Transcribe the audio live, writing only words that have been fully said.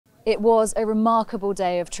It was a remarkable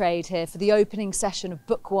day of trade here for the opening session of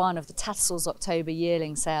Book 1 of the Tattersalls October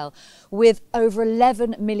Yearling Sale, with over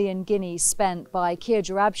 11 million guineas spent by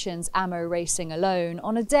Joorabchian's Ammo Racing alone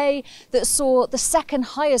on a day that saw the second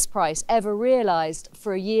highest price ever realised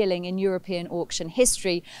for a yearling in European auction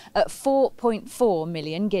history at 4.4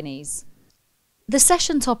 million guineas. The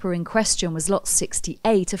session topper in question was lot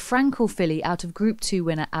 68, a FRANKEL filly out of Group 2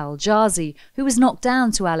 winner Al Jazi, who was knocked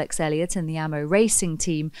down to Alex Elliott in the Ammo Racing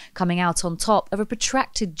team, coming out on top of a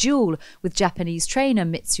protracted duel with Japanese trainer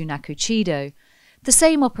Mitsu Nakuchido. The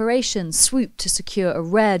same operation swooped to secure a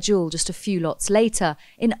rare duel just a few lots later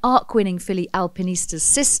in arc-winning filly Alpinista's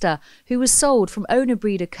Sister, who was sold from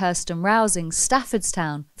owner-breeder Kirsten Rousing's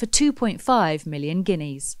Staffordstown for 2.5 million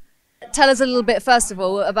guineas. Tell us a little bit, first of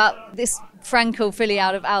all, about this FRANKEL filly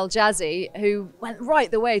out of Al Jazi, who went right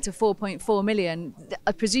the way to 4.4 million.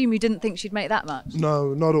 I presume you didn't think she'd make that much?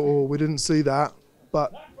 No, not at all. We didn't see that.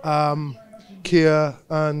 But Kia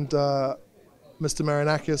and Mr.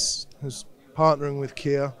 Marinakis, who's partnering with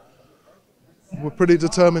Kia, were pretty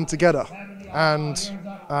determined to get her. And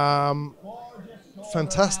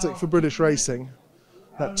fantastic for British racing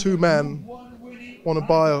that two men want to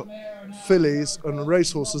buy fillies and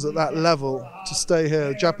racehorses at that level to stay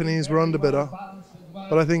here. Japanese were underbidder,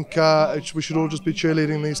 but I think we should all just be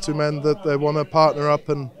cheerleading these two men that they want to partner up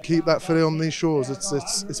and keep that filly on these shores.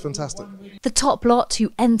 It's fantastic. The top lot,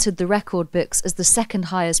 who entered the record books as the second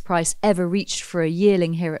highest price ever reached for a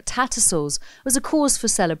yearling here at Tattersalls, was a cause for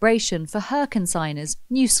celebration for her consigners,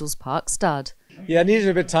 Newsells Park stud. Yeah, I needed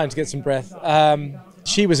a bit of time to get some breath.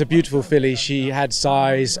 She was a beautiful filly. She had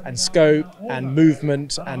size and scope and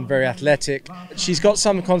movement and very athletic. She's got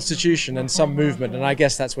some constitution and some movement, and I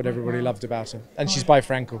guess that's what everybody loved about her. And she's by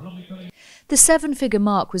FRANKEL. The seven-figure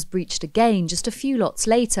mark was breached again just a few lots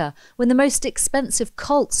later, when the most expensive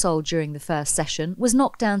colt sold during the first session was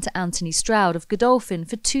knocked down to Anthony Stroud of Godolphin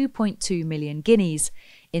for 2.2 million guineas,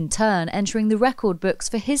 in turn entering the record books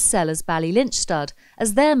for his seller's Ballylynch stud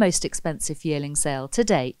as their most expensive yearling sale to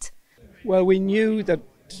date. Well, we knew that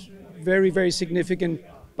very, very significant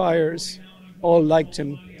buyers all liked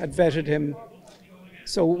him, had vetted him,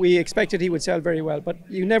 so we expected he would sell very well, but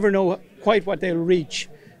you never know quite what they'll reach.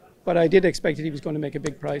 But I did expect that he was going to make a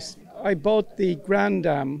big price. I bought the Grand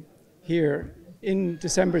Dame here in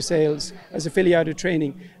December sales as a filly out of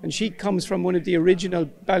training, and she comes from one of the original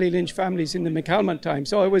Ballylynch families in the McCalmont time,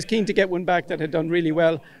 so I was keen to get one back that had done really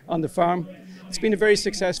well on the farm. It's been a very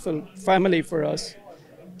successful family for us,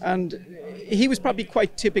 and he was probably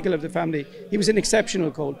quite typical of the family. He was an exceptional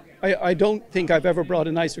colt. I don't think I've ever brought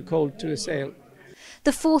a nicer colt to a sale.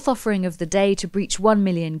 The fourth offering of the day to breach 1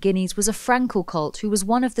 million guineas was a FRANKEL colt, who was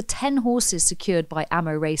one of the 10 horses secured by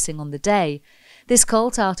Ammo Racing on the day. This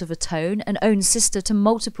colt, out of a tone and own sister to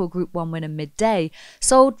multiple Group 1 winner Midday,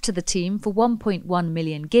 sold to the team for 1.1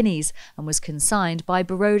 million guineas and was consigned by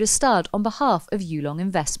Baroda Stud on behalf of Yulong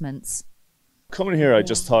Investments. Coming here, I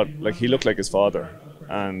just thought he looked like his father,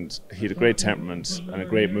 and he had a great temperament and a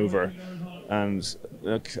great mover, and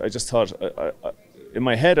I just thought, in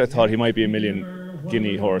my head I thought he might be a million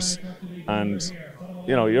guinea horse, and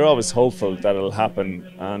you know, you're always hopeful that it'll happen,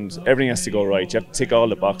 and everything has to go right. You have to tick all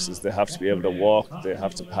the boxes. They have to be able to walk, they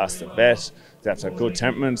have to pass the vet, they have to have good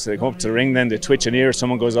temperament. So they come up to the ring, then they twitch an ear,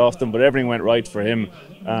 someone goes off them, but everything went right for him,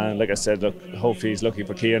 and like I said, look, hopefully he's lucky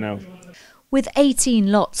for Kia now. With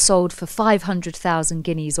 18 lots sold for 500,000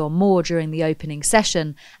 guineas or more during the opening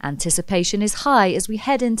session, anticipation is high as we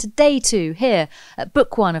head into day 2 here at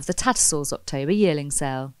Book 1 of the Tattersalls October Yearling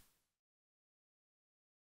Sale.